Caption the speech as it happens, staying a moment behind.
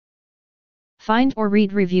Find or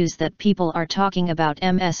read reviews that people are talking about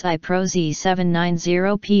MSI Pro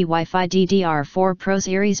Z790-P Wi-Fi DDR4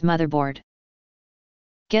 ProSeries Motherboard.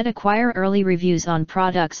 Acquire early reviews on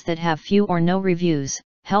products that have few or no reviews,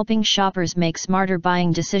 helping shoppers make smarter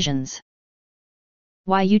buying decisions.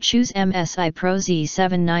 Why you choose MSI Pro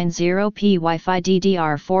Z790-P Wi-Fi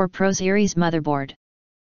DDR4 ProSeries Motherboard.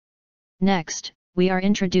 Next, we are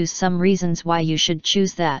introduce some reasons why you should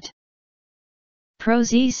choose that. Pro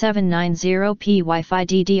Z790-P Wi-Fi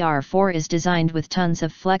DDR4 is designed with tons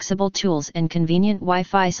of flexible tools and convenient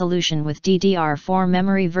Wi-Fi solution with DDR4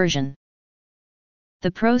 memory version.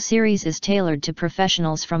 The Pro series is tailored to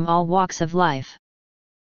professionals from all walks of life.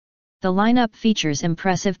 The lineup features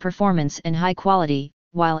impressive performance and high quality,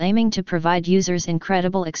 while aiming to provide users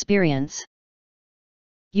incredible experience.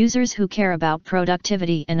 Users who care about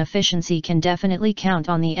productivity and efficiency can definitely count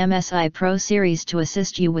on the MSI Pro series to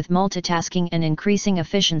assist you with multitasking and increasing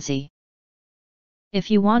efficiency. If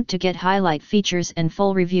you want to get highlight features and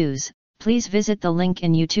full reviews, please visit the link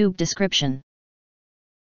in YouTube description.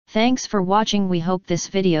 Thanks for watching. We hope this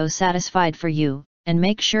video satisfied for you, and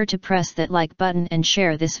make sure to press that like button and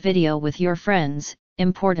share this video with your friends,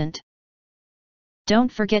 important.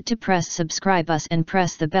 Don't forget to press subscribe us and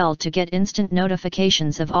press the bell to get instant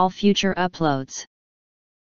notifications of all future uploads.